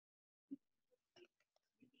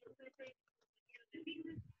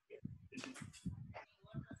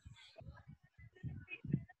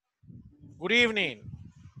Good evening.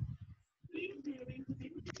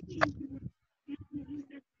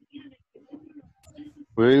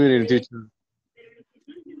 Good evening, teacher.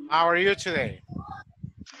 How are you today?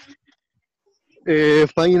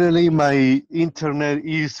 Finally, my internet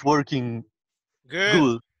is working Good,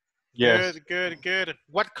 good. Yes, good, good, good.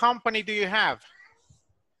 What company do you have?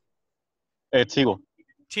 Tigo.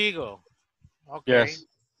 Tigo. Okay. Yes.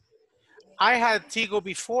 I had Tigo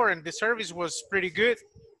before and the service was pretty good.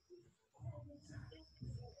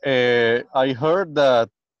 I heard that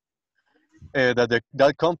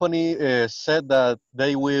that company said that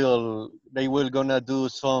they will gonna do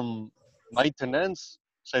some maintenance.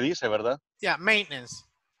 Se dice, ¿verdad? Yeah, maintenance.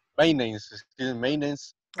 Maintenance, excuse me,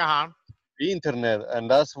 maintenance Uh-huh. the internet, and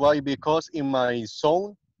that's why because in my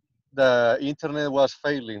zone the internet was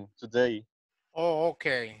failing today. Oh,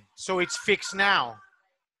 okay. So it's fixed now.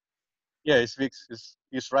 Yeah, it's fixed.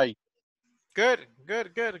 It's right. Good,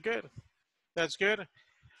 good, good, good. That's good.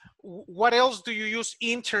 What else do you use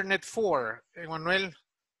internet for, Emmanuel?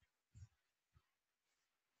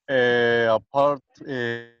 Apart,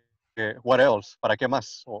 what else? ¿Para qué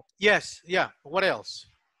más? Yes, yeah. What else?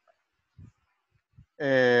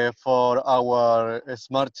 For our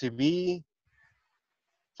smart TV,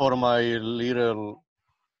 for my little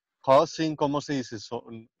cousin, ¿cómo se dice?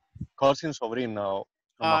 Cousin, sobrina, no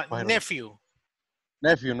me acuerdo. Nephew.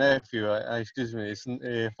 Nephew, excuse me. It's,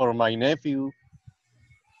 for my nephew,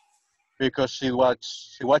 because she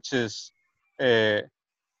watches uh,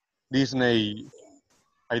 Disney.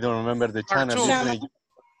 I don't remember the channel. Cartoons. Disney.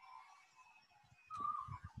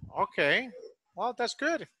 Okay. Well, that's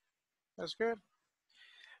good. That's good.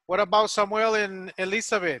 What about Samuel and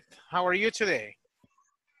Elizabeth? How are you today?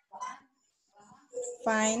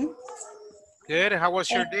 Fine. Good. How was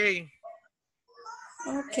your day?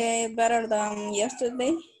 Okay, better than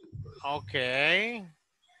yesterday. Okay.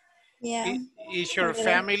 Yeah. Is a your little.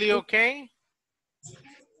 family okay?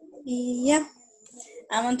 Yeah.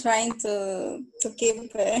 I'm trying to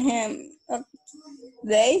keep him up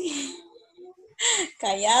day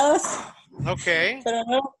callados, Okay. pero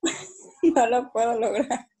no, no lo puedo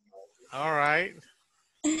lograr. All right.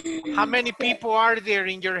 How many people are there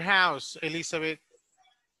in your house, Elizabeth?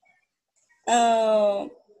 Uh,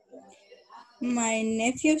 my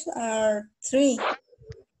nephews are 3.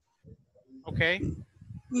 Okay.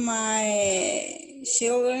 My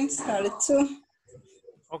children are 2.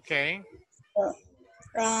 Okay.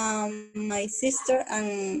 My sister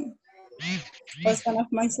and husband of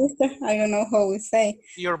my sister. I don't know how we say.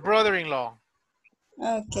 Your brother-in-law.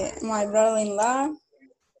 Okay, my brother-in-law,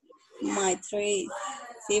 my 3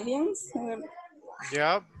 siblings.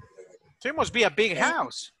 Yep. So it must be a big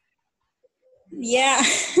house. Yeah,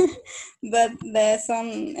 but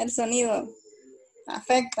el sonido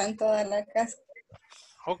afecta en toda la casa.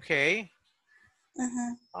 Okay.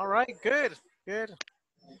 Uh-huh. All right. Good. Good.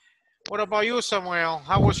 What about you, Samuel?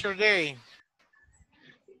 How was your day?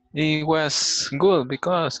 It was good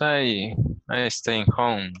because I stayed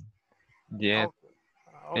home yet,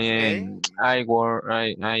 Oh, okay. and I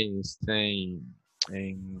stay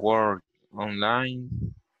and work online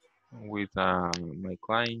with my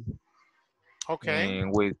client Okay.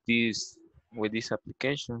 and with this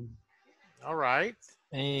application, All right.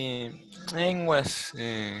 and was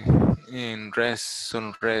in rest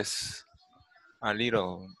a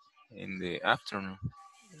little in the afternoon.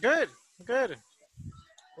 Good. Good.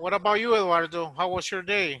 What about you, Eduardo? How was your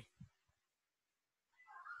day?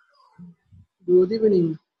 Good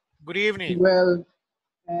evening. Good evening. Well,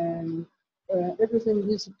 and everything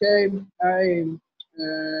is okay. I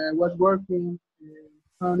was working in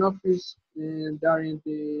home office during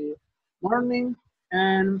the morning,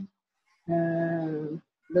 and uh,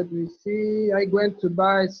 let me see. I went to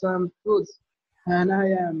buy some food, and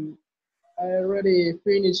I already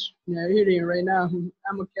finished eating right now.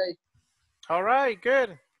 I'm okay. All right.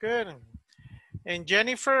 Good. Good. And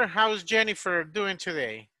Jennifer, how's Jennifer doing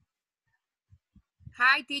today?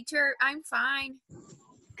 Hi, teacher. I'm fine.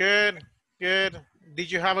 Good. Good.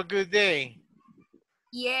 Did you have a good day?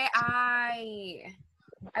 Yeah, I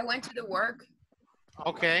went to the work.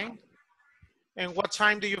 Okay. And what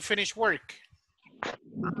time do you finish work?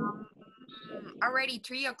 Already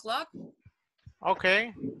 3 o'clock.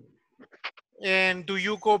 Okay. And do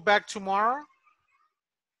you go back tomorrow?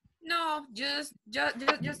 No, just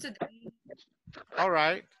today. All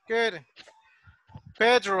right. Good.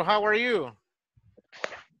 Pedro, how are you?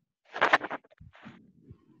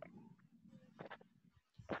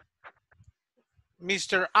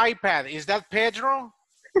 Mr. iPad, is that Pedro?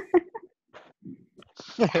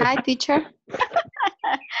 Hi, teacher.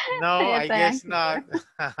 No, Yes, I I am guess here. not.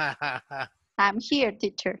 I'm here,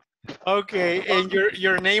 teacher. Okay, and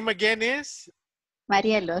your name again is?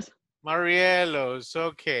 Marielos. Marielos,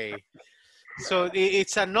 okay. So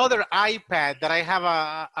it's another iPad that I have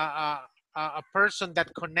a person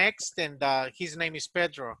that connects, and his name is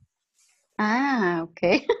Pedro, Ah,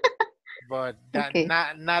 okay. but that Okay.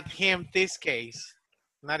 not him this case,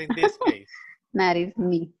 not in this case. That is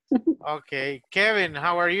me. Okay, Kevin,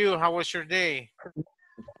 how are you? How was your day?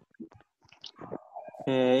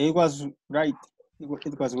 It was right. It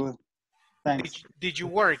was good. Thanks. Did you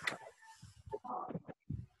work?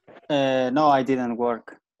 No, I didn't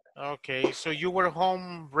work. Okay, so you were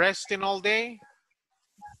home resting all day?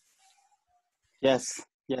 Yes,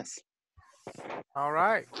 yes. All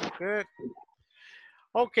right, good.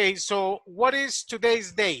 Okay, so what is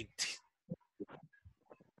today's date?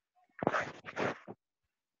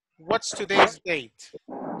 What's today's date?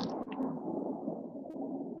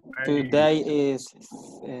 Today is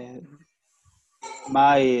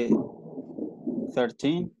May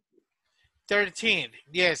 13. 13th.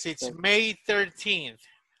 Yes, it's May 13th.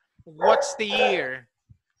 What's the year?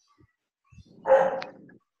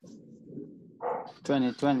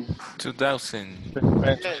 2020. 2000.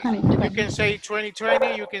 Yes, you 2020. can say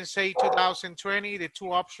 2020, you can say 2020. The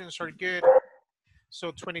two options are good.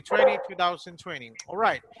 So 2020, 2020. All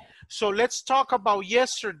right. So let's talk about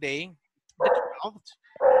yesterday, the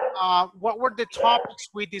 12th. What were the topics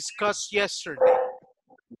we discussed yesterday?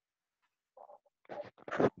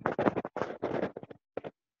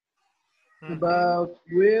 About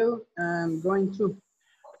will and going to.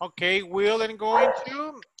 Okay, will and going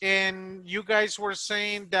to. And you guys were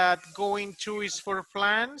saying that going to is for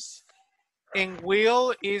plans and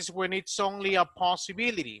will is when it's only a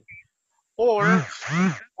possibility, or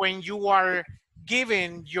when you are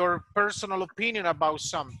giving your personal opinion about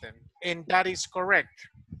something, and that is correct.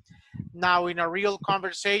 Now, in a real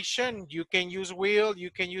conversation, you can use will, you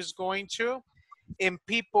can use going to, and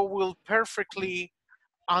people will perfectly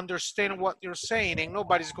understand what you're saying, and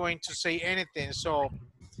nobody's going to say anything. So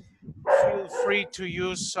feel free to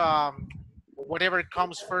use whatever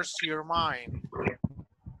comes first to your mind.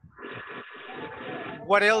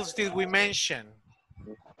 What else did we mention?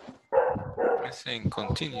 Present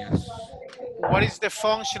continuous. What is the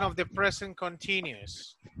function of the present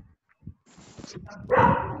continuous?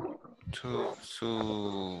 To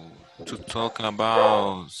to to talk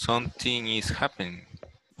about something is happening.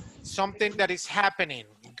 Something that is happening.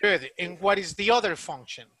 Good. And what is the other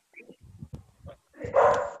function?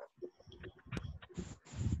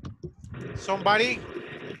 Somebody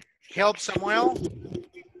help Samuel?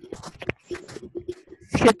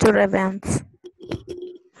 Future events.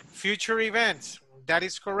 Future events. That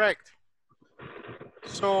is correct.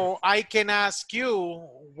 So I can ask you,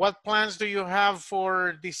 what plans do you have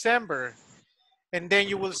for December? And then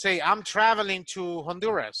you will say, I'm traveling to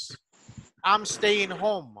Honduras. I'm staying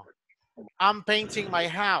home. I'm painting my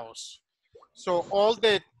house. So all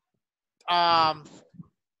the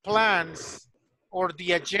plans or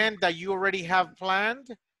the agenda you already have planned,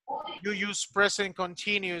 you use present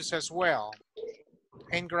continuous as well.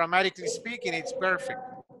 And grammatically speaking, it's perfect.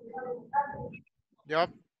 Yep.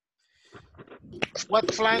 What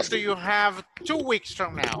plans do you have 2 weeks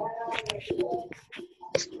from now?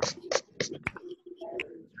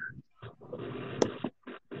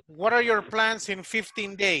 What are your plans in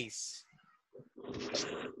 15 days?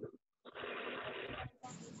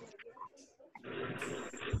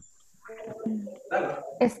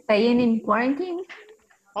 Staying in quarantine.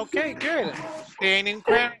 Okay, good. Staying in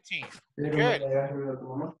quarantine. Good.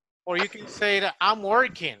 Or you can say that I'm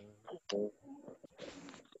working.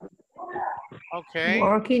 Okay.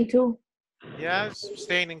 Working too. Yes,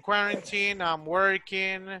 staying in quarantine. I'm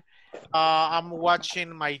working. I'm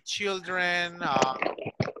watching my children.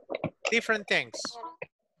 Different things.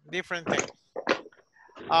 Different things.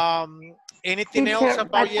 Anything else Teacher,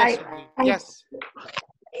 about but yesterday? Yes.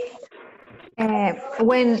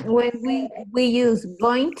 when we use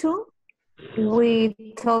going to, we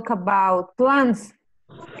talk about plans.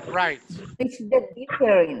 Right. Which is the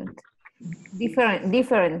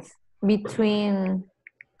difference between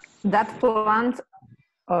that plans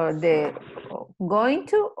or the going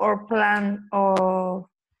to or plan or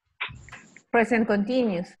present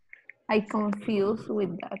continuous. I confuse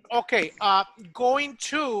with that. Okay. Going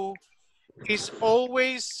to is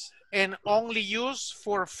always and only used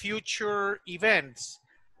for future events.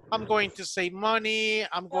 I'm going to save money.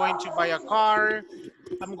 I'm going to buy a car.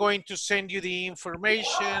 I'm going to send you the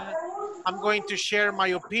information. I'm going to share my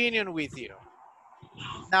opinion with you.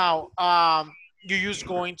 Now, you use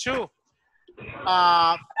going to.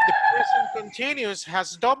 the present continuous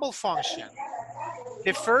has double function.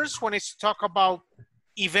 The first one is to talk about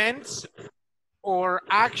events or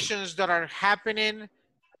actions that are happening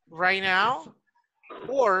right now,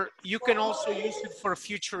 or you can also use it for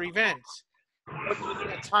future events, but you need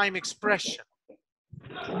a time expression.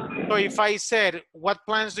 So if I said, what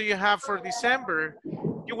plans do you have for December?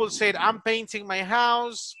 You will say, I'm painting my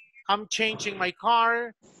house, I'm changing my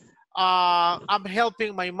car, I'm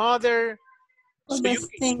helping my mother. Or So the you,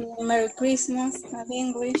 sing Merry Christmas in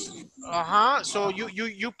English. so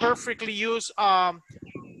you perfectly use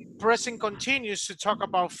present continuous to talk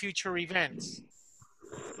about future events.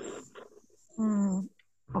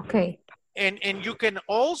 Okay. And you can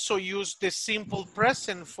also use the simple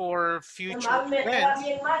present for future events,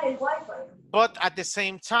 but at the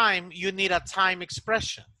same time, you need a time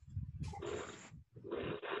expression.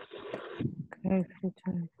 Okay,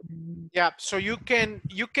 future. Yeah, so you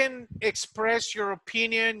can express your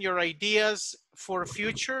opinion, your ideas for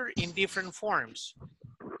future in different forms,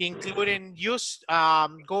 including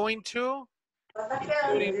going to,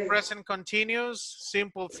 including present continuous,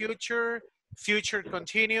 simple future, future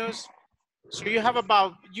continuous. So you have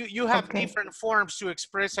you have Okay. different forms to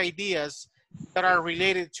express ideas that are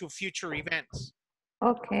related to future events.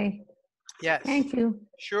 Okay. Yes, Thank you.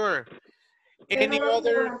 sure. Any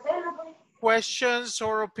other questions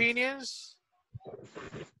or opinions?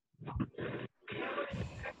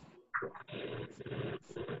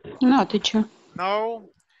 No, teacher. No?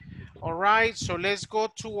 All right, so let's go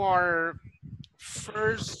to our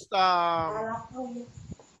first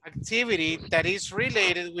activity that is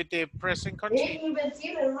related with the present continuous.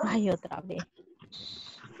 Ay, otra vez.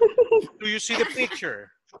 Do you see the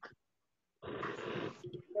picture?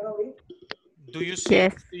 Do you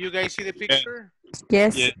Yes. do you guys see the picture?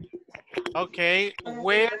 Yes. Yeah. Okay,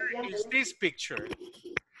 where is this picture?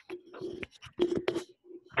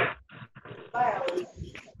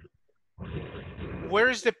 Where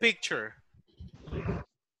is the picture?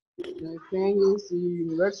 I think it's the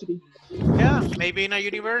university. Yeah, maybe in a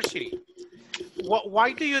university.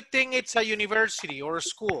 Why do you think it's a university or a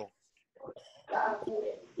school?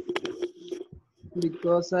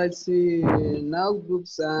 Because I see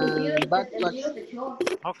notebooks and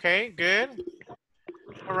backpacks. Okay, good.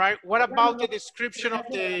 All right, what about the description of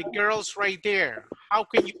the girls right there? How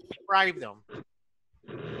can you describe them?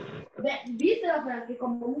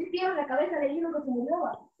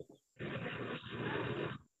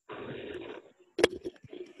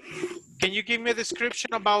 Can you give me a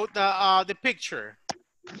description about the picture?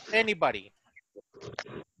 Anybody?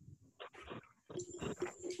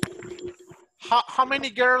 How many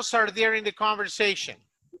girls are there in the conversation?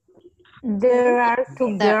 There are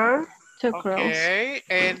two girls Two girls. Okay,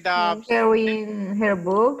 and carrying her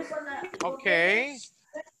books. okay.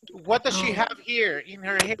 What does she have here in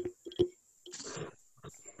her head?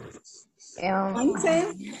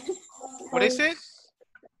 Ponytail? What is it?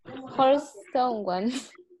 Horse someone.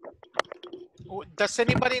 Does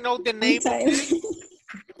anybody know the name of Ponytail. this?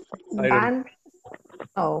 I don't Band.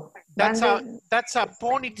 Oh, banded. That's a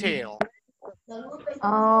ponytail.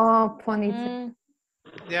 Oh, ponytail.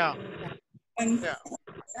 Yeah, And yeah,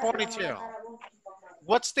 ponytail.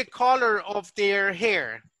 What's the color of their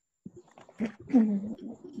hair?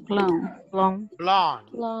 Blonde. Long. Blonde.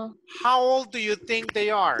 Long. How old do you think they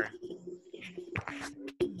are?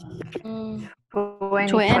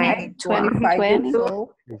 25. 25 years 22. old.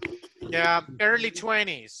 Yeah, early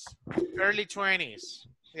 20s. Early 20s.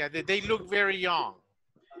 Yeah, they look very young.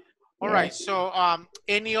 All right, Yes. so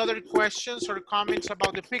any other questions or comments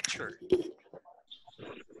about the picture?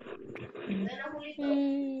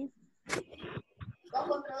 Mm,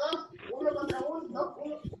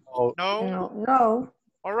 know. No? No. No.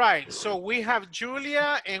 All right, so we have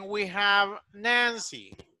Julia and we have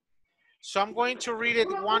Nancy. So I'm going to read it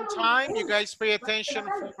one time. You guys pay attention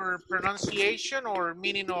for pronunciation or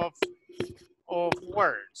meaning of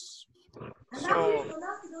words. So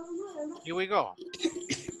here we go.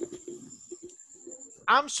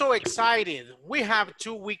 I'm so excited. We have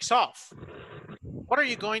 2 weeks off. What are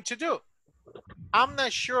you going to do? I'm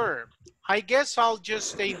not sure. I guess I'll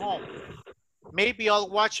just stay home. Maybe I'll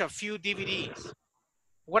watch a few DVDs.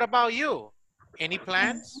 What about you? Any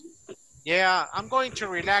plans? Yeah, I'm going to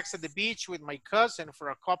relax at the beach with my cousin for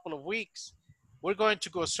a couple of weeks. We're going to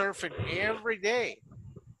go surfing every day.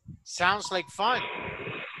 Sounds like fun.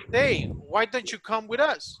 Hey, why don't you come with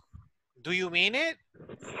us? Do you mean it?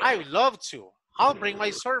 I would love to. I'll bring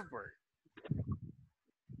my surfboard.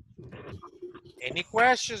 Any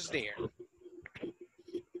questions there?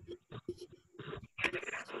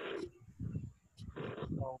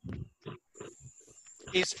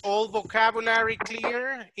 Is all vocabulary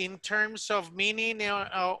clear in terms of meaning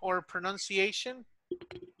or pronunciation?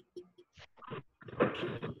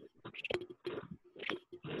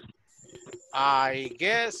 I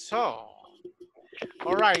guess so.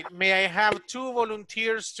 All right, may I have 2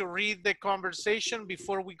 volunteers to read the conversation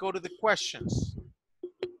before we go to the questions?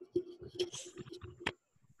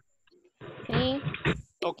 Me.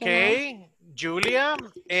 Okay, Julia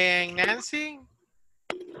and Nancy?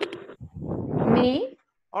 Me?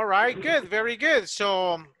 All right, good, very good.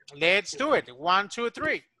 So let's do it. 1, 2,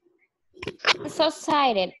 3. I'm so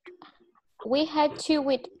excited. We had 2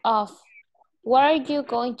 weeks off. What are you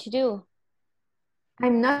going to do?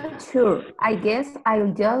 I'm not sure. I guess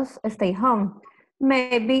I'll just stay home.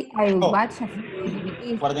 Maybe I'll Oh. watch a few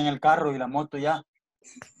DVDs. Guarden el carro y la moto ya.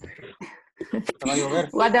 Se va a llover.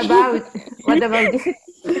 What about you?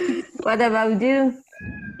 What about you?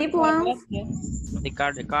 Any What plans? about you?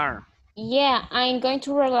 The car. Yeah, I'm going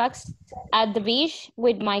to relax at the beach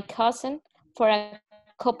with my cousin for a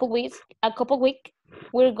couple weeks.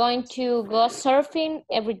 We're going to go surfing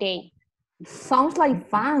every day. Sounds like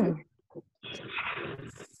fun.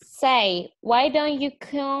 Say, why don't you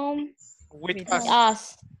come With with us.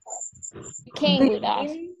 us? You came with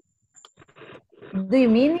us. Do you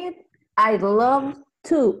mean it? I'd love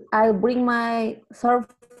to. I'll bring my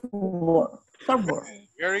surfboard.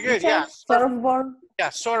 Very good, Okay. yeah. Surfboard. Yeah,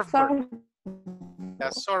 surfboard. Yeah,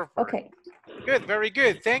 surfboard. Okay. Good, very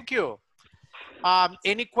good, thank you.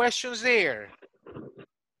 Any questions there?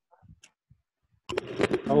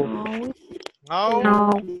 No. No?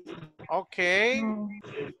 No. Okay. No.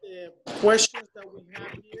 The questions that we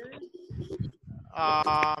have here.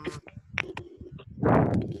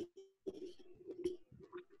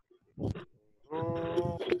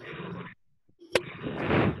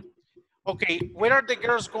 Okay, where are the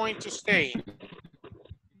girls going to stay?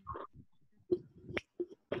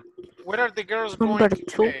 Where are the girls going Number to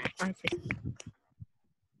 2. stay?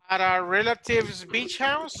 At our relative's beach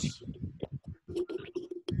house?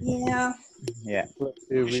 Yeah. Yeah.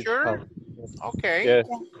 You sure? Okay. Yeah.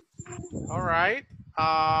 All right.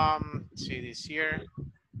 Let's see this here.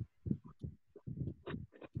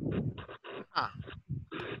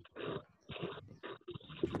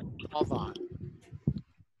 Hold on.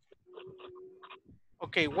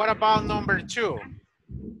 Okay, what about number 2?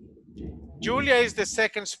 Julia is the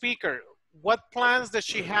second speaker. What plans does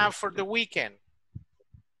she have for the weekend?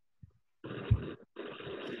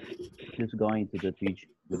 She's going to the beach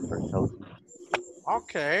with her cousin.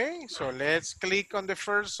 Okay, so let's click on the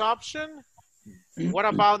first option. What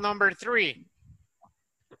about number 3?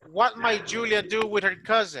 What might Julia do with her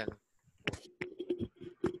cousin?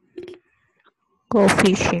 Go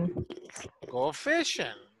fishing. Go fishing.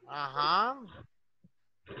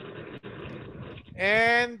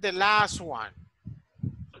 And the last one.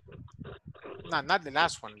 No, not the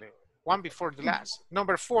last one. The one before the last.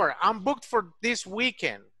 Number 4. I'm booked for this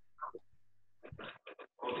weekend.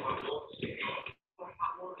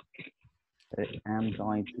 I'm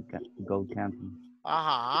going to go camping.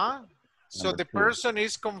 So Number the 2. person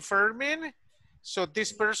is confirming. So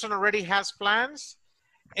this person already has plans.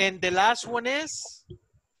 And the last one is,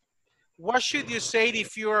 what should you say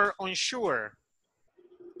if you are unsure?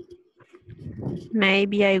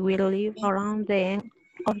 Maybe I will leave around the end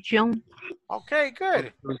of June. Okay,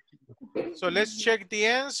 good. So let's check the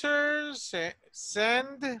answers.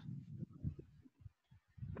 Send.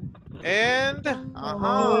 And,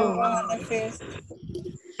 The first.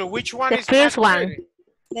 So which one is The first not one. good?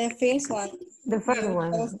 The first one. The first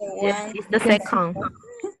one. Yes, it's the second.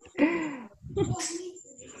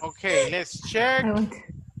 Okay, let's check.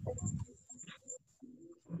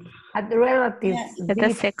 At the relatives. It's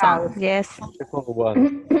the second. House. Yes. Second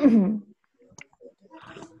one.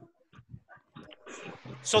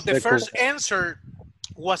 So the first answer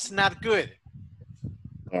was not good.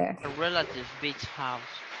 Yes. A relative's beach house.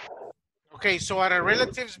 Okay, so at a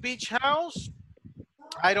relative's beach house,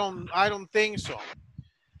 I don't think so.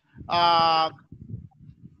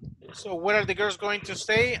 So where are the girls going to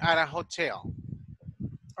stay? At a hotel.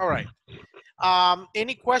 All right.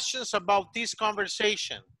 Any questions about this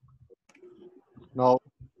conversation? No,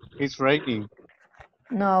 it's raining.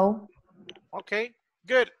 No. Okay,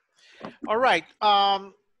 good. All right.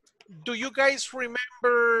 Do you guys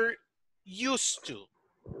remember used to?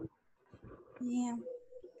 Yeah.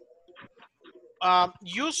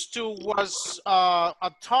 Used to was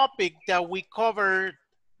a topic that we covered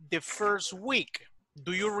the first week.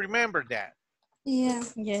 Do you remember that? Yeah.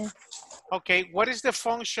 Yeah. Okay, what is the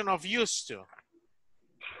function of used to?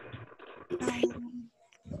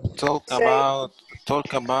 Talk about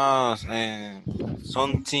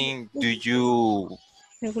something do you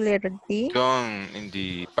Letter D. done in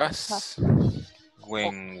the past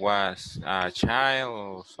when was a child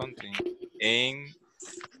or something, and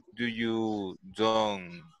do you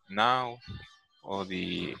done now or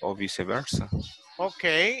vice versa?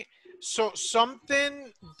 Okay. So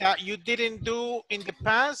something that you didn't do in the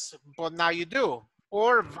past, but now you do,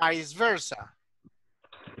 or vice versa.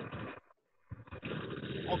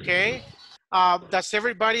 Okay. Does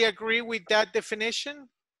everybody agree with that definition?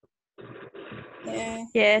 Yeah.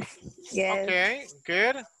 Yes. Yes. Okay,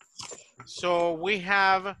 good. So we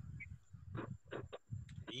have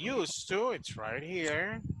used to, it's right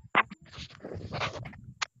here.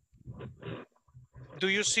 Do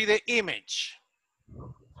you see the image?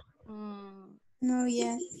 No,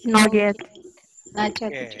 yet. Not yet. Not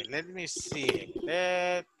yet, Okay, teacher. let me see.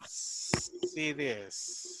 Let's see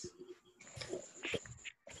this.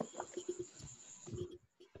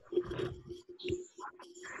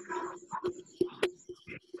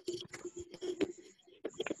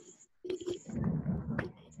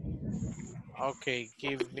 Okay,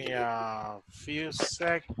 give me a few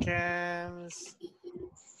seconds.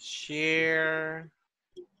 Share.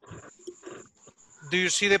 Do you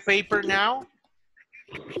see the paper now?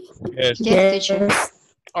 Yes. Yes, teacher. Yes.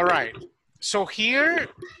 All right. So here,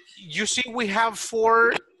 you see we have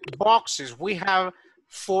 4 boxes. We have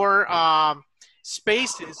 4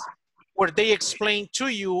 spaces where they explain to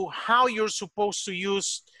you how you're supposed to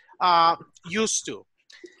use used to.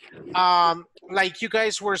 Like you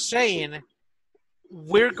guys were saying,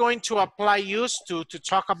 we're going to apply used to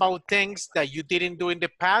talk about things that you didn't do in the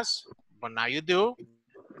past, but now you do,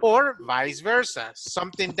 or vice versa,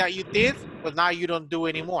 something that you did, but now you don't do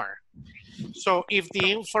anymore. So if the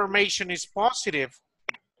information is positive,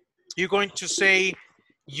 you're going to say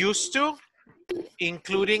used to,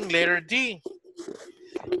 including letter D.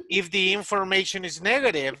 If the information is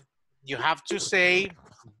negative, you have to say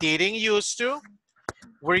didn't used to.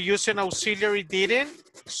 We're using auxiliary didn't,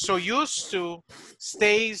 so used to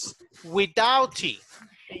stays without T.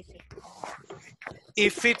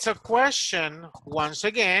 If it's a question, once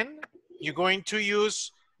again, you're going to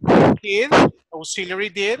use did, auxiliary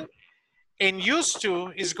did, and used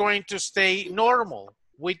to is going to stay normal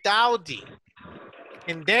without D.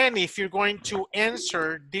 And then if you're going to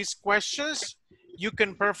answer these questions, you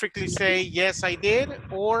can perfectly say, yes, I did,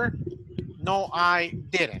 or no, I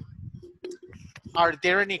didn't. Are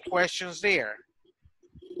there any questions there?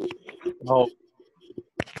 No.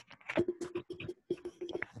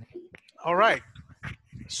 All right.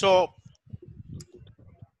 So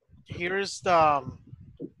here's the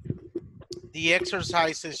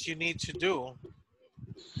exercises you need to do.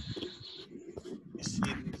 You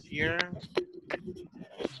see this here.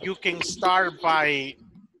 You can start by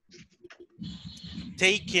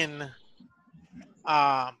taking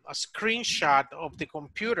a screenshot of the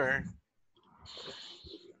computer.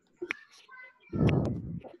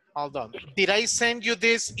 Hold on. Did I send you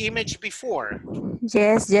this image before?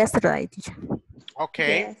 Yes, yesterday, teacher.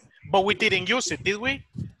 Okay. Yes. But we didn't use it, did we?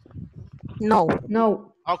 No.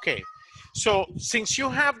 No. Okay. So since you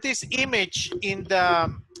have this image in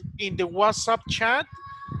the WhatsApp chat,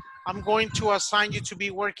 I'm going to assign you to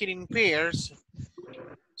be working in pairs.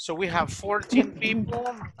 So we have 14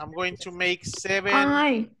 people. I'm going to make 7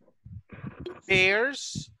 Ay.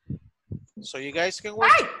 pairs so you guys can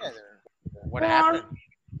work together. What Por. happened?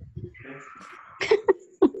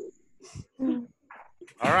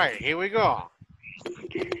 All right, here we go.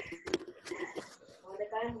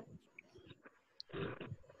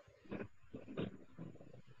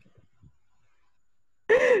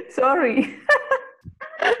 Sorry.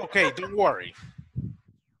 Okay, don't worry.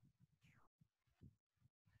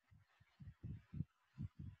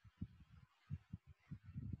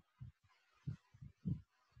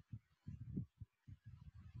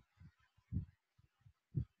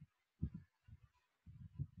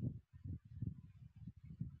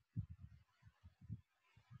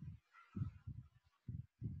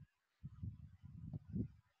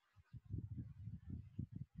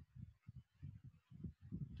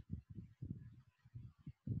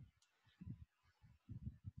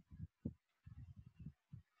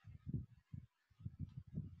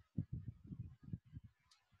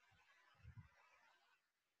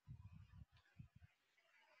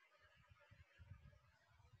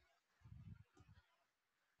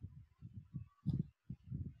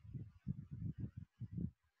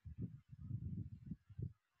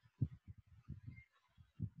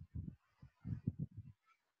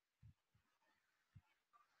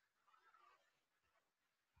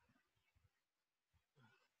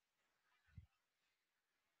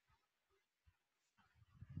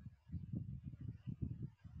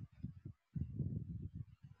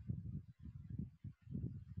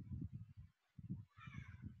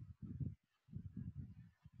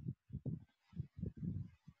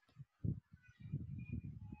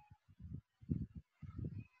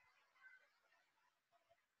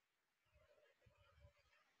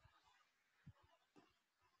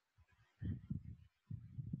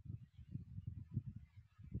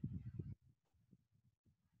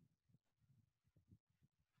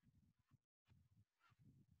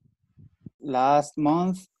 Last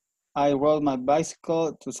month, I rode my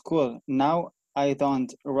bicycle to school. Now I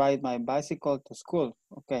don't ride my bicycle to school.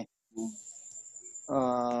 Okay.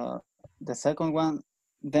 The second one,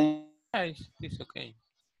 then Yeah, it's okay.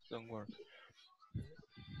 Don't worry.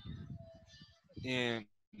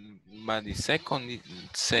 But the second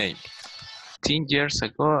say, 10 years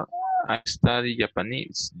ago, I studied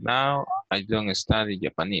Japanese. Now I don't study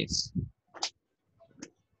Japanese.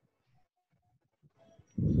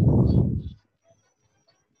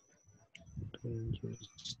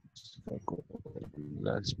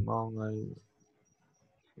 Last month,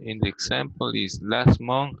 in the example is last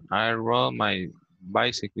month I rode my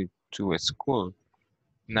bicycle to school.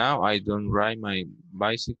 Now I don't ride my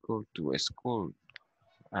bicycle to school.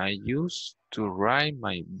 I used to ride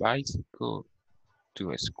my bicycle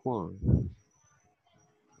to school.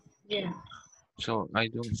 Yeah. So I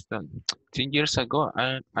don't study. 10 years ago,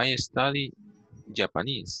 I studied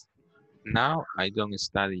Japanese. Now I don't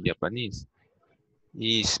study Japanese.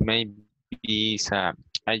 Is maybe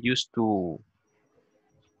I used to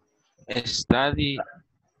study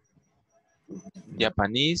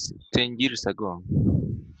Japanese 10 years ago.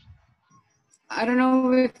 I don't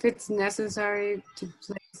know if it's necessary to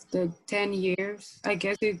place the 10 years. I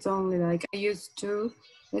guess it's only like I used to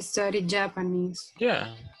study Japanese.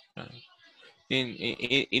 Yeah.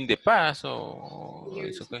 In the past, so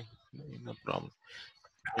it's okay. No problem.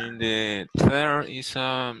 In the third is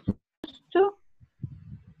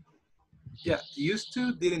Yeah, used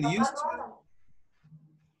to, didn't used to.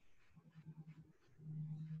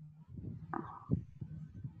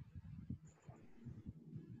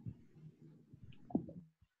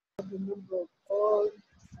 Remember all,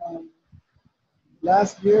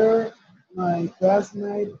 last year, my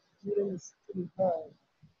classmate didn't study hard.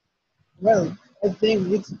 Well, I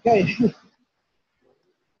think it's okay.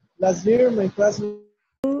 Last year, my classmate.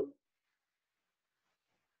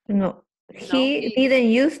 No, he didn't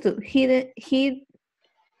used to.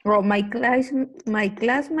 Well, my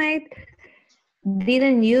classmate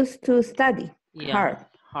didn't used to study hard.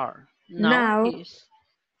 hard. Now he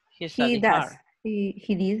he study does. hard.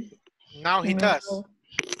 He did. Now he does.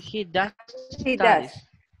 He does He studies. does.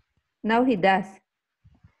 Now he does.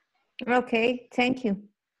 Okay, thank you.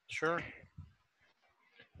 Sure.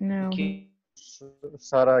 No.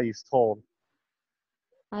 Sarah is tall.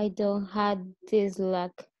 I don't have this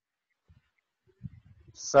luck.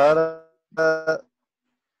 Sarah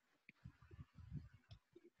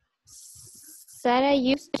Sarah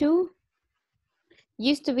used to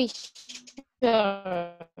be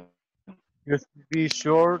sure. used to be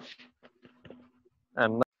short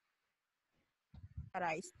and now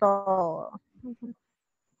Sarah is tall.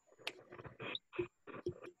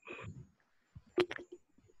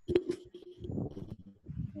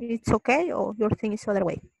 It's okay, or your thing is other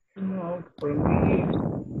way? No, for me,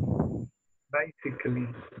 basically,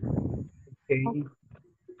 okay.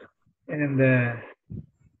 And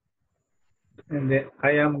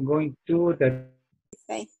I am going to the.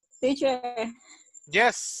 Say, teacher,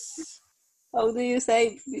 Yes. how do you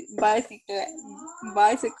say bicycle?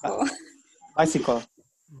 Bicycle. bicycle.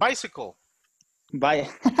 Bicycle.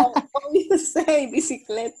 How do you say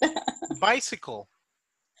bicicleta? Bicycle.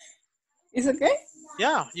 It's okay?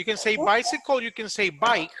 Yeah, you can say bicycle, you can say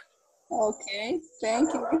bike. Okay, thank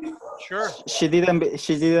you. Sure. She didn't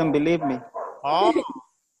believe me. Oh.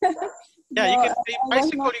 Yeah, you No, can say I was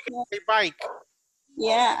bicycle, not, you can say bike.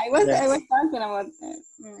 yeah, I was Yes. talking about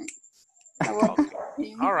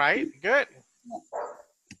Okay. All right, good.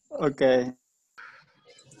 Okay.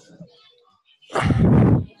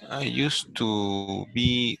 I used to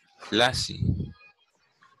be lazy.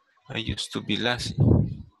 I used to be lazy.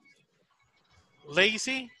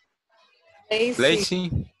 Lazy?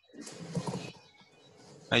 Lazy?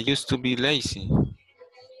 I used to be lazy.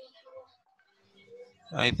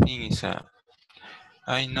 I think it's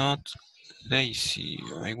I'm not lazy.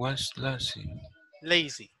 I was lazy.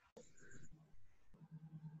 Lazy.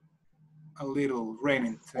 A little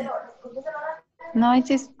raining thing. No,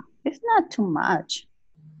 it's not too much.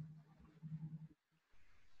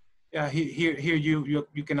 Yeah, here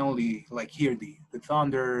you can only like hear the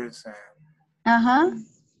thunders and. Uh-huh.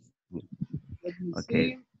 Let me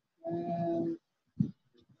Okay. see.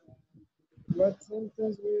 What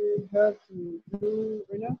sentence we have to do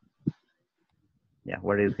right now? Yeah,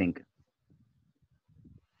 what do you think?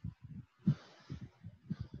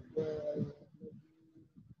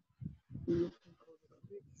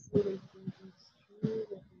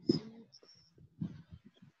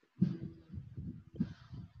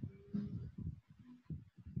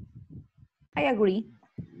 I agree.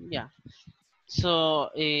 Yeah. So,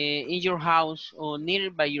 in your house or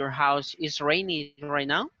nearby your house, is rainy right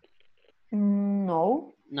now?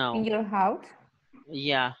 No. No. In your house?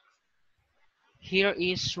 Yeah. Here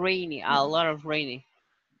is rainy, a lot of rainy.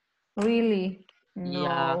 Really?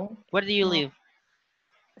 Yeah. No. Where do you No. live?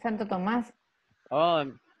 Santo Tomás.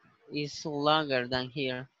 Oh, it's longer than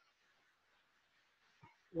here.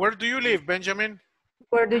 Where do you live, Benjamin?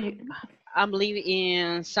 Where do you? I'm living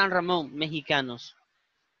in San Ramon, Mexicanos.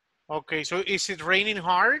 Okay, so is it raining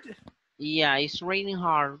hard? Yeah, it's raining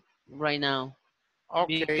hard right now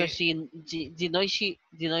Okay, because the noise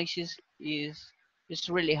is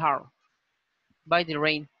really hard by the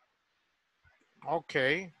rain.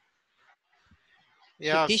 okay.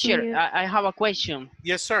 So, Yes. teacher, I have a question.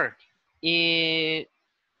 Yes, sir. The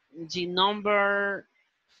number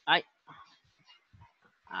I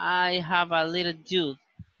I have a little dude.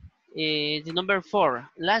 The number 4.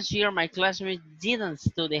 Last year, my classmate didn't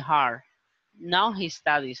study hard. Now he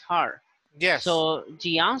studies hard. Yes. So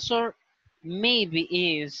the answer maybe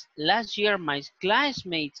is last year my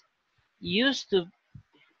classmates used to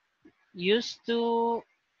used to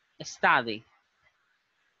study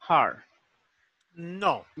hard.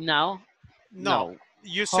 No. Now, No. no.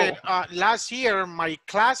 You said How? last year my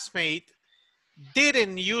classmate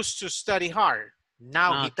didn't used to study hard.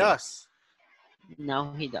 Now he Okay. does. Now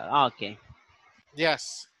he does. Okay.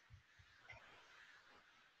 Yes.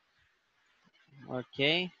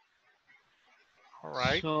 Okay. All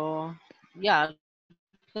right. So yeah,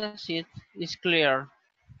 that's it. It's clear.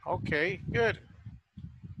 Okay, good.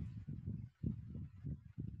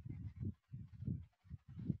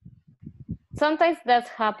 Sometimes that's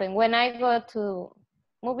happen when I go to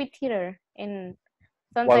movie theater, and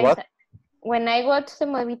sometimes What? when I go to the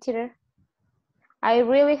movie theater, I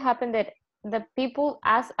really happen that the people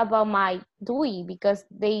ask about my Dewey because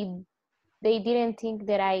they didn't think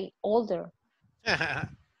that I older.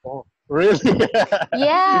 Oh, really?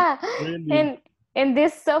 Yeah, Really? and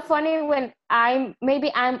this so funny when I'm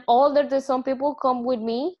older than some people come with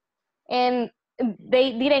me, and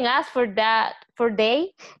they didn't ask for that for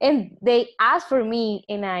they, and they asked for me,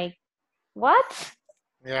 and I what?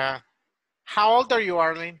 Yeah. How old are you,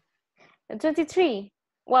 Arlene? 23.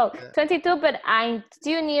 Well, Yeah. 22, but I'm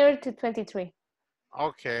still near to 23.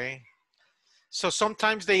 Okay. So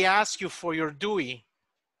sometimes they ask you for your Dewey.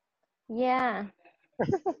 Yeah.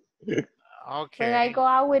 When I Okay. go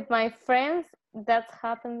out with my friends, that's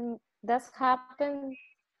happened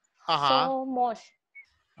Uh-huh. so much.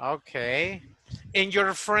 Okay. And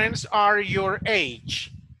your friends are your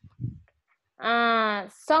age?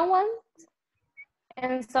 Someone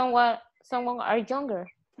and someone are younger.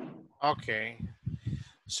 Okay.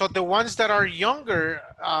 So the ones that are younger,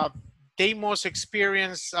 they must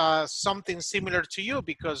experience something similar to you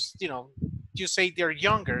because, you say they're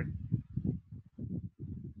younger.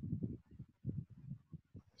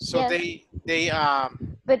 So Yes, they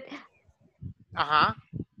but uh-huh.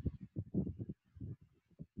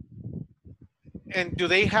 And do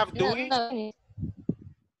they have no, Deweys? no.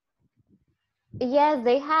 Yes,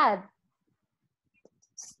 they had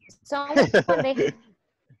someone they,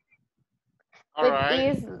 All but right.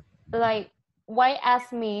 is like why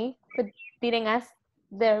ask me, but didn't ask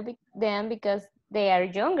them because they are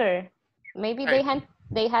younger. Maybe Right.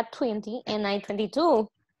 they had 20 and I 22,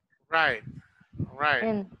 Right. Right.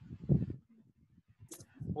 and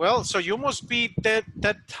Well, so you must be that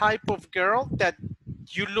type of girl that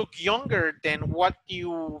you look younger than what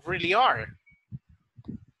you really are,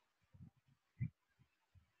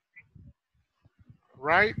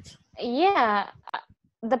 right? yeah,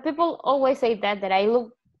 the people always say that I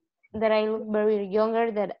look very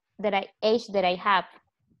younger that I age that I have,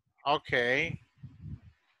 Okay.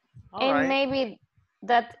 All and right. maybe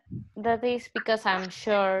that that is because I'm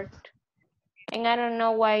short, and I don't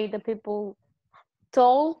know why the people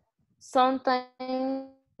tall sometimes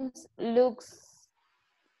looks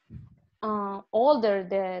older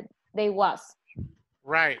than they was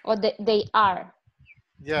Right. or they are.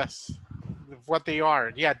 Yes. What they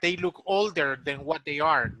are. Yeah, they look older than what they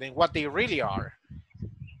are, than what they really are.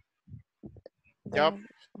 Yep. They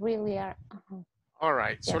really are. All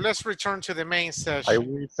right. So Yeah. let's return to the main I session.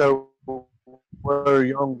 wish I were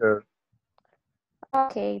younger.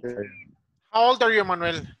 Okay. How old are you,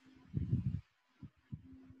 Manuel?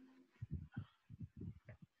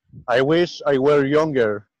 I wish I were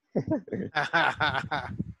younger.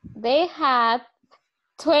 They had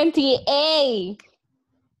 28.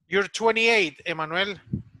 You're 28, Emmanuel.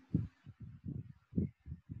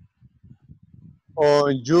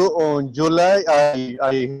 On July,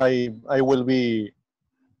 I will be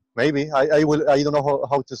maybe I don't know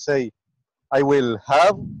how to say. I will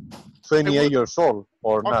have 28 years old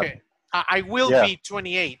or not? Okay. I will Yeah. be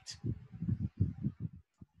 28.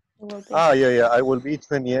 Ah, yeah, yeah. I will be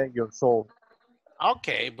 28 years old.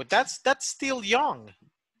 Okay, but that's still young.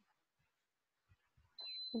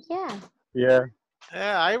 Yeah. Yeah.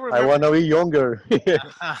 Yeah, I I remember. want to be younger.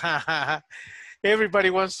 Everybody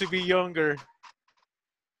wants to be younger.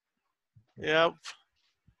 Yep.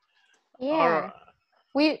 All Yeah.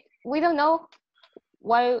 right. We don't know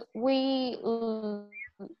why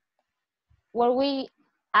what we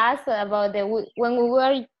asked about when we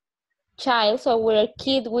were child, so we're a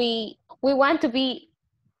kid, we want to be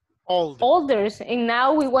Old. older, and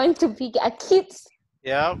now we want to be a kids.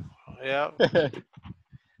 Yep. Yep.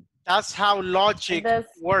 That's how logic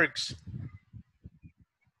works.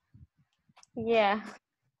 Yeah.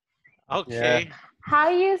 Okay. How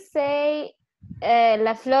you say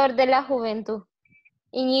la flor de la juventud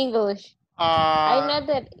in English? I know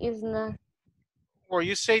that is not. Or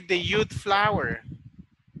you say the youth flower.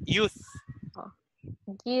 Youth.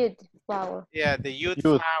 Youth flower. Yeah, the youth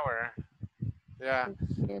Youth. flower. Yeah.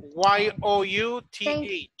 Youth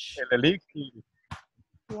Y-O-U-T-H. El elixir.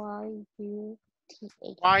 Y-U-T-H.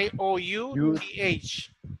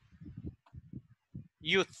 Y-O-U-T-H.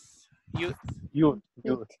 Youth. Youth. Youth.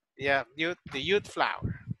 Yeah, youth. The youth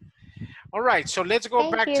flower. All right, so let's go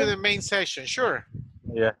Thank back you. to the main session. Sure.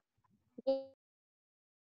 Yeah.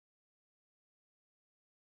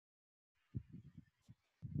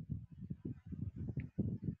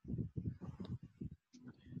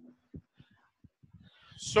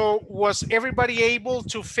 So was everybody able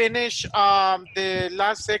to finish the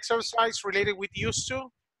last exercise related with used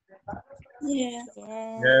to? Yeah.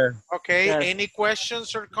 Yeah. Okay, Yes. any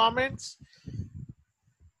questions or comments?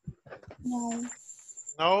 No.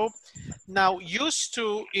 No. Now, used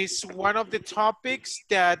to is one of the topics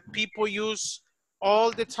that people use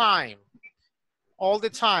all the time. All the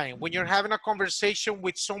time. When you're having a conversation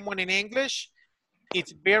with someone in English,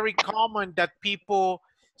 it's very common that people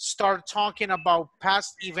start talking about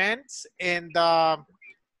past events and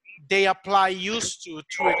they apply used to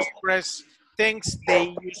express things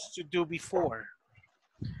they used to do before.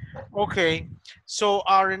 Okay, so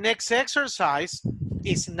our next exercise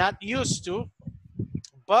is not used to,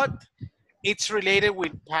 but it's related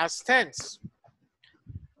with past tense.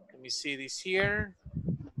 Let me see this here.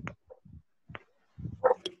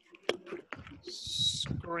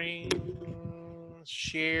 Screen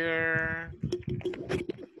share.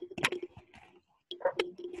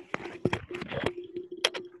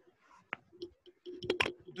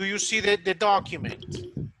 Do you see the document?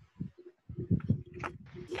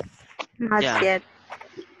 Not Yeah. yet.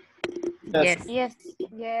 Yes. Yes.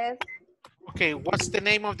 Yes. Okay, what's the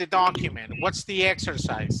name of the document? What's the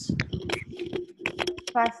exercise?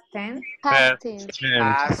 Past tense. Past tense.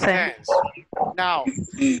 Past tense. Now,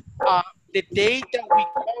 the day that we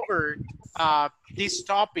covered this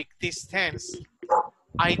topic, this tense,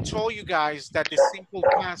 I told you guys that the simple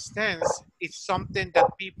past tense is something that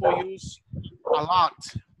people use a lot.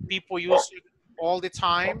 People use it all the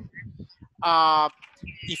time.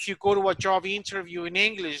 If you go to a job interview in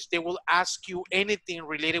English, they will ask you anything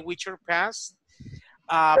related with your past.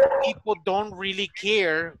 People don't really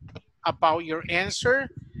care about your answer,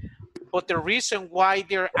 but the reason why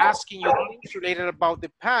they're asking you things related about the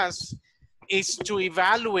past is to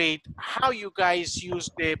evaluate how you guys use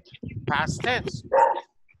the past tense.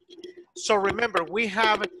 So remember, we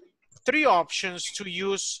have three options to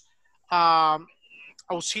use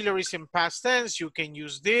auxiliaries in past tense. You can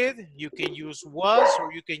use did, you can use was,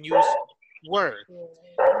 or you can use were.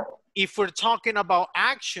 If we're talking about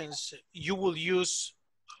actions, you will use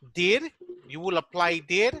did, you will apply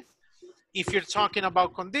did. If you're talking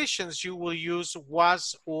about conditions, you will use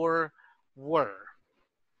was or were.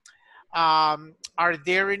 Are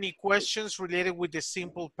there any questions related with the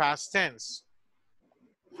simple past tense?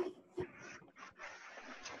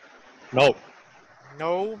 No.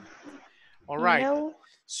 No? All right. No.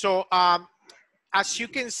 So as you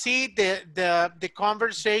can see, the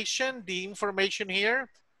conversation, the information here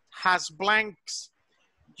has blanks.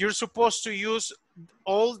 You're supposed to use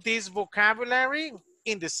all this vocabulary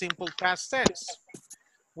in the simple past tense.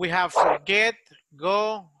 We have forget,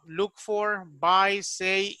 go, look for, buy,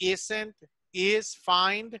 say, isn't, is,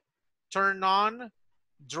 find, turn on,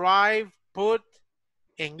 drive, put,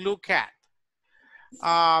 and look at.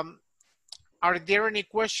 Are there any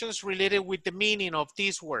questions related with the meaning of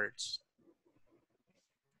these words?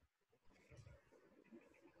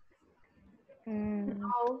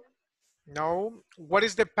 No. No. What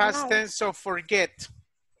is the past tense of forget?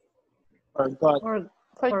 Forgot.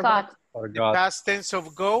 Forgot. The past tense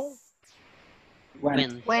of go?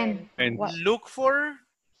 When. When. Look for?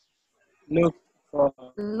 Look for.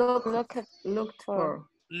 Looked for.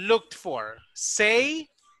 Looked for. Say.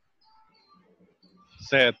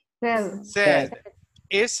 Said. Said.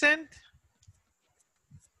 Isn't.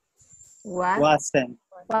 Wasn't.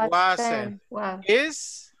 Wasn't.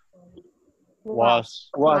 Is. Was.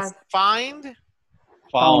 Find.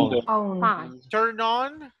 Found. Turn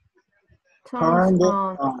on. Turned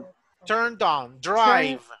on. Turned on.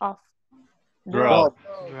 Drive. Drove.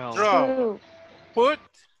 Drove. Put.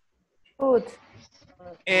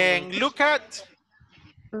 And look at.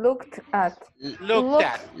 Looked at. Looked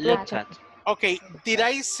at. Looked at. Okay, did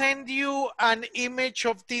I send you an image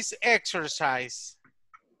of this exercise?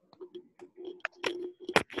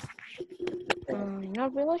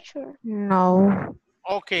 Not really sure. No.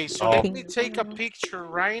 Okay, so let me take a picture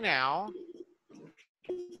right now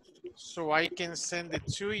so I can send it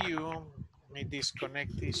to you. Let me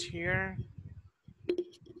disconnect this here.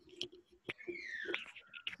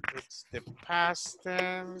 It's the past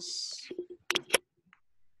tense.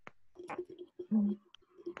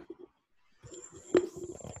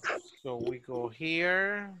 So we go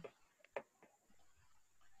here.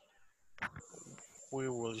 We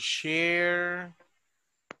will share.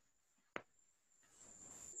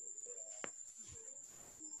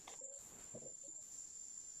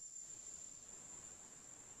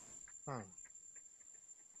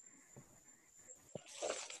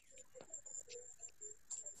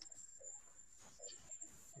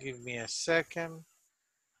 Give me a second.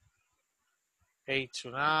 8 to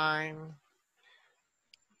 9.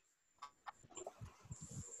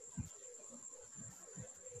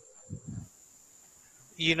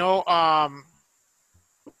 You know,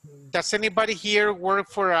 does anybody here work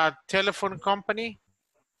for a telephone company?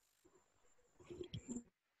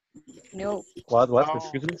 No. What? Oh.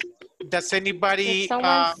 Excuse me? Does anybody,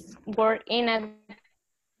 Someone's work in a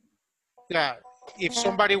yeah, if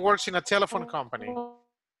somebody works in a telephone company?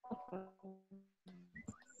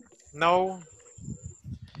 No?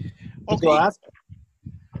 Okay.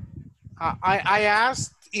 I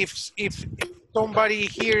asked if somebody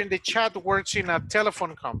here in the chat works in a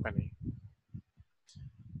telephone company.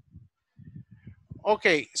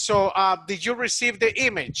 Okay, so did you receive the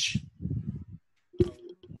image?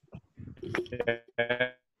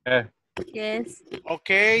 Yeah. Yes.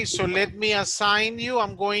 Okay, so let me assign you.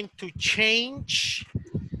 I'm going to change.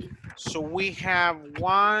 So we have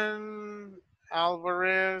Juan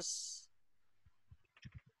Alvarez.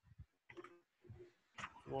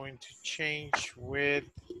 Going to change with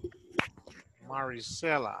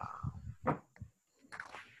Marisela.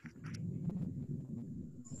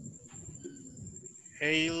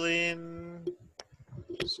 Aileen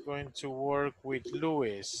is going to work with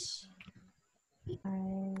Luis.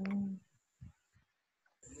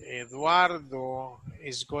 Eduardo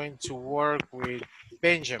is going to work with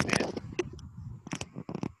Benjamin.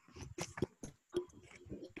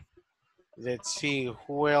 Let's see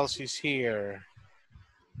who else is here.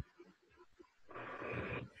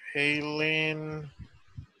 Aileen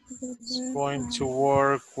is going to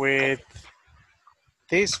work with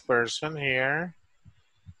this person here.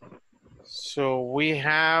 So we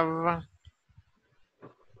have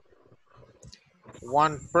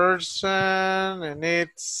one person and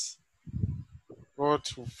it's go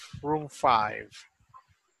to room 5.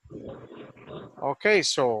 Okay,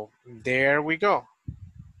 so there we go.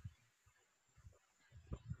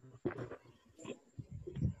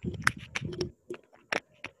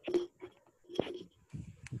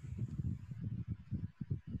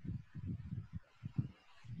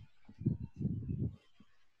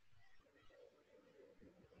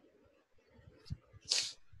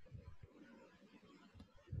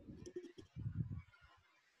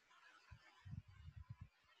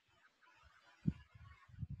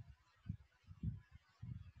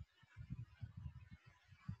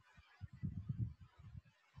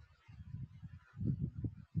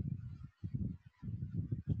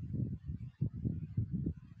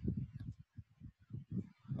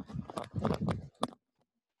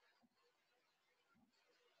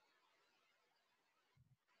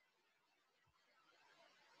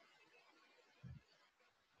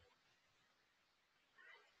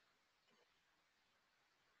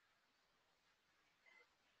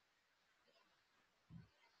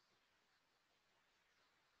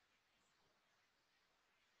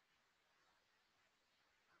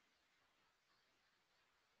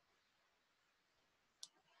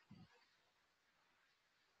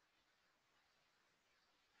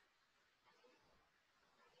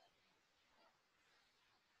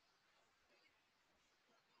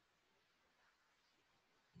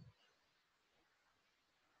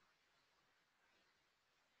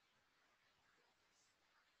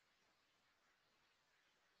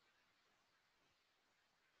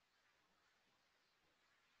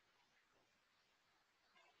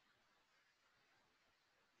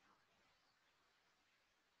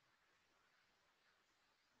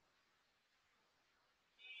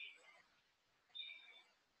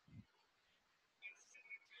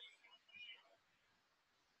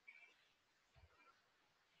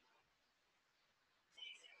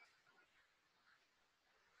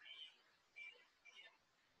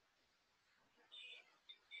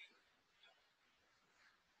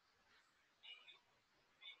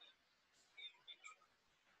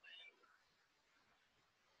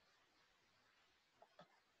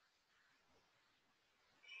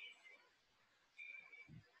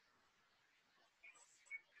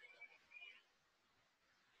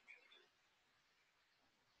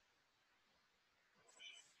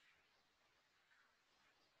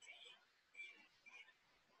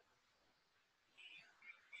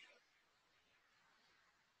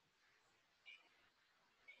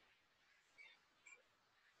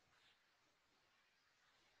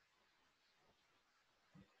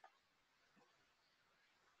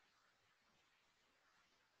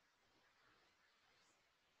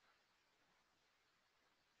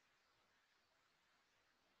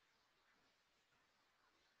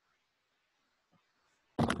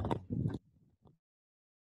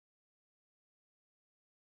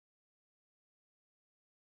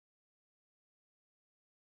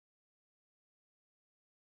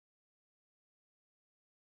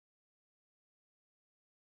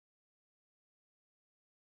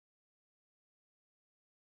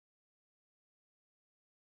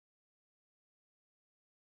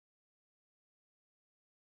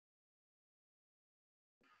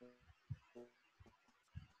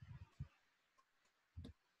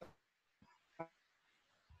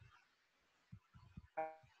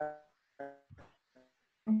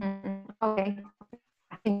 Okay.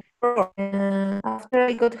 After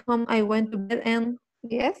I got home, I went to bed and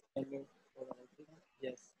yes.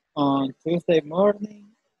 Yes. On Tuesday morning,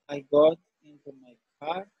 I got into my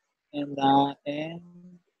car and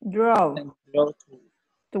Drove drove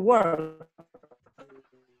to work.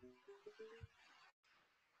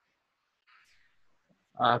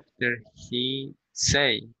 After he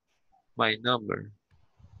say my number.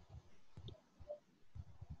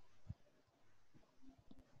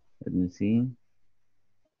 Let me see.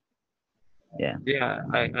 Yeah. Yeah,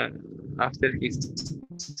 I after he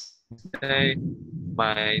say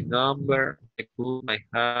my number, I put my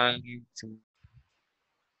hand into.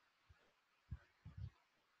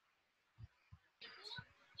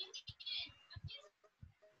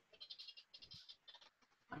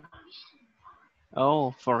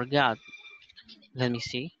 Oh, forgot. Let me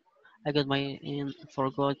see. I got my in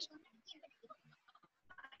forgot.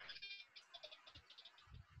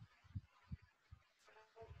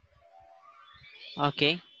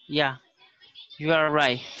 Okay, yeah, you are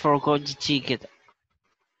right. Forgot the ticket.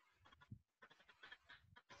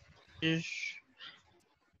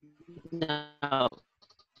 No.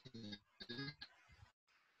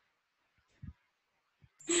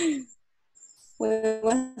 We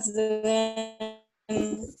was doing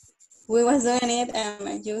we was doing it and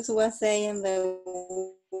I just was saying the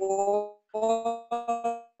word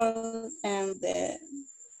and the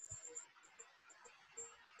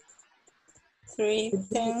three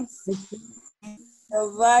things.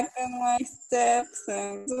 Go back on my steps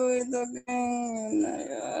and do it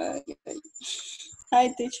again. Hi,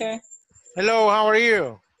 teacher. Hello, how are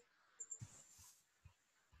you?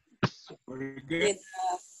 Very good.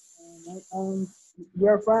 Good. We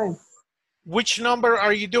are fine. Which number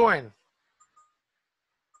are you doing?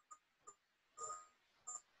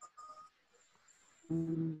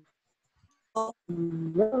 Well,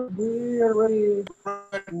 we already.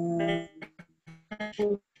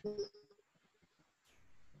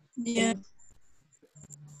 Yeah.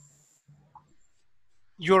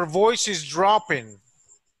 Your voice is dropping.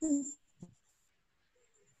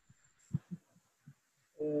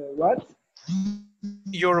 What?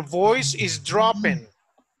 Your voice is dropping.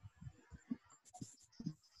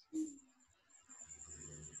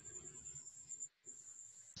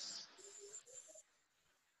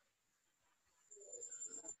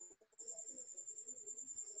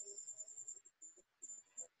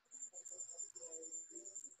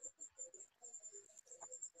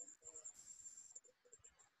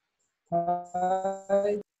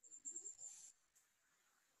 Hi.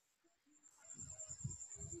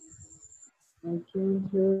 I can't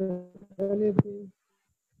hear anything.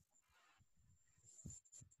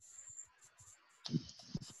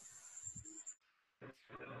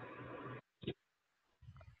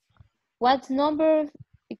 What number?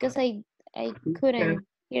 Because I couldn't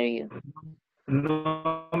hear you.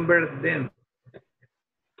 Number 10.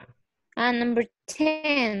 Number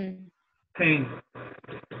 10. 10.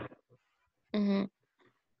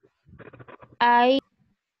 I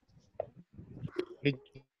Did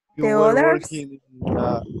you The were others? working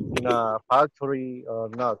in a factory or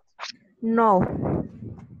not? No.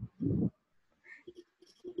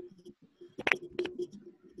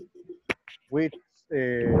 Which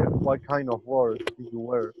what kind of work did you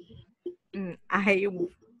work? I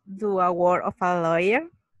do a work of a lawyer.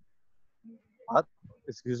 What?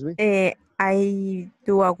 Excuse me? I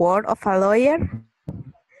do a work of a lawyer,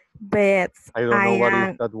 but I don't I know what is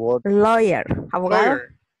am that word. lawyer, abogado.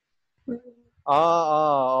 Lawyer.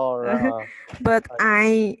 All right. But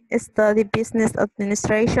I study business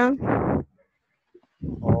administration,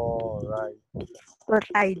 All right. but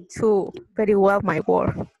I do very well my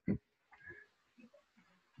work.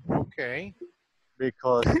 Okay.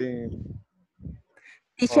 Because in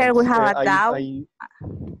Teacher, we have a doubt. I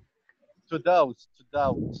two doubts.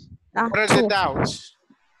 What are the Two. doubts?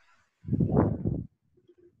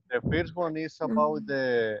 The first one is about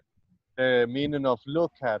the meaning of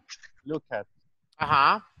look at.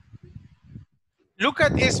 Ajá. Look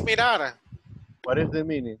at is mirar. What is the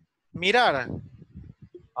meaning? Mirar.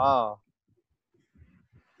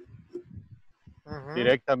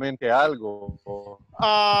 Directamente algo.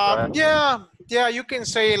 Right? Yeah, you can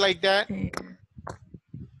say it like that.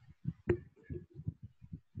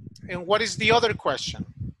 And what is the other question?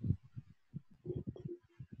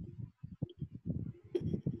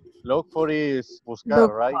 Look for is buscar,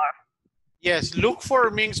 Look right? Yes, look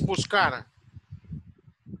for means buscar.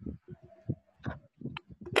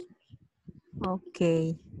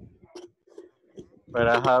 Okay. But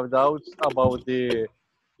I have doubts about the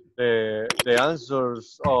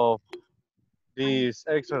answers of this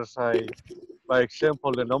exercise. By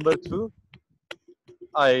example, the number 2,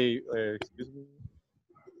 excuse me.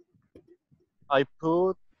 I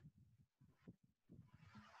put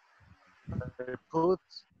the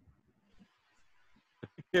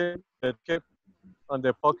ticket on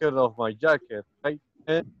the pocket of my jacket, right?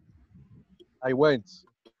 And I went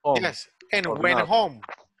home Yes, and or went not. home.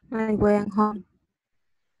 I went home.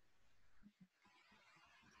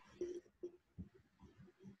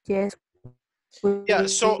 Yes, Yeah,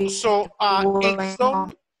 so went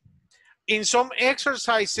home. in some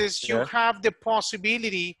exercises you Yeah. have the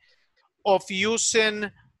possibility of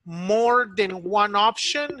using more than one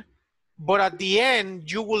option, but at the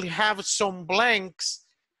end you will have some blanks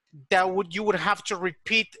that you would have to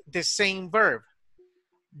repeat the same verb.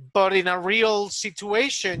 But in a real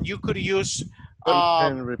situation, you could use So you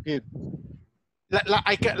can repeat.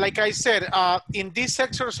 like I said, in this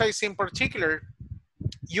exercise in particular,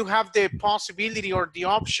 you have the possibility or the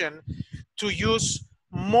option to use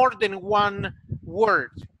more than one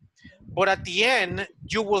word. But at the end,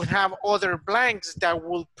 you will have other blanks that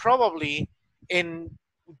will probably, and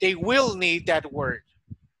they will need that word.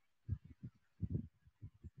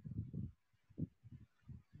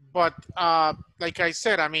 But like I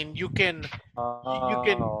said, I mean, you can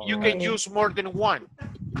Alright. use more than one.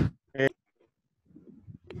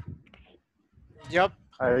 Yep.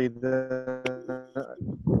 I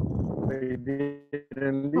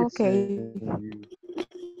didn't listen Okay. you.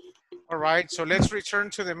 All right, so let's return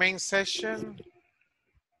to the main session.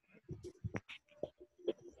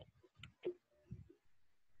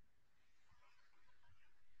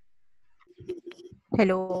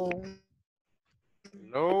 Hello.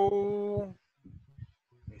 Hello.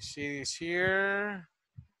 Let me see this here.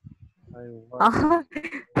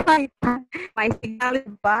 My signal is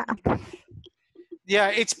bad. Yeah,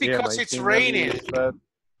 it's Yeah, because my it's signal raining. is bad.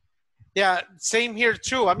 Yeah, same here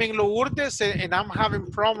too. I'm in Lourdes and I'm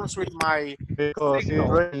having problems with my Because it's signal.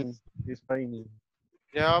 raining. It's raining.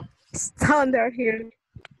 Yep. It's thunder here.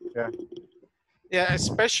 Yeah. Yeah,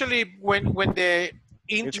 especially when the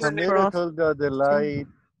It's a internet miracle that the light.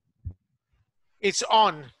 it's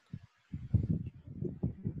on.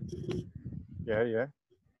 Yeah, yeah.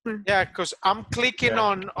 Yeah, because I'm clicking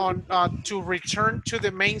Yeah. on to return to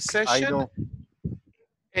the main I session know.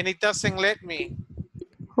 and it doesn't let me.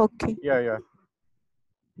 Okay. Yeah, yeah.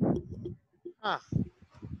 Huh.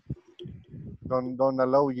 Don't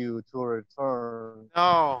allow you to return.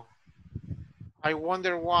 No. I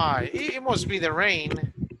wonder why. It must be the rain.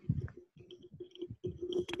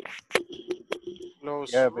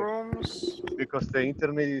 Close Yeah, rooms. because the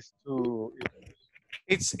internet is too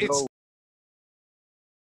It's low.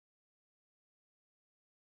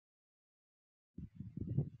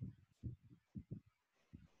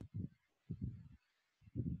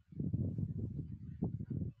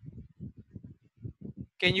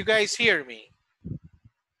 Can you guys hear me?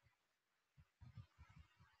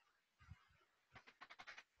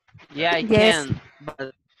 Yeah, I Yes. can.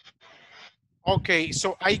 But Okay,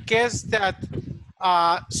 so I guess that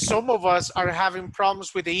some of us are having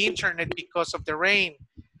problems with the internet because of the rain.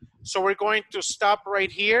 So we're going to stop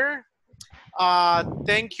right here.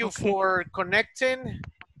 Thank you Okay. for connecting,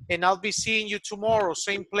 and I'll be seeing you tomorrow,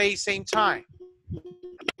 same place, same time.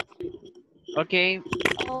 okay.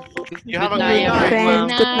 You have Good a night, good night. Good everyone.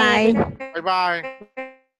 Friends, good night, night. Bye-bye.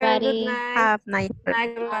 Good everybody. night. Have nice. Night,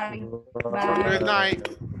 everybody. Bye. Good night.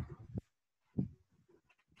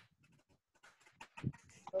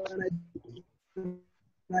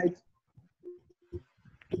 Night.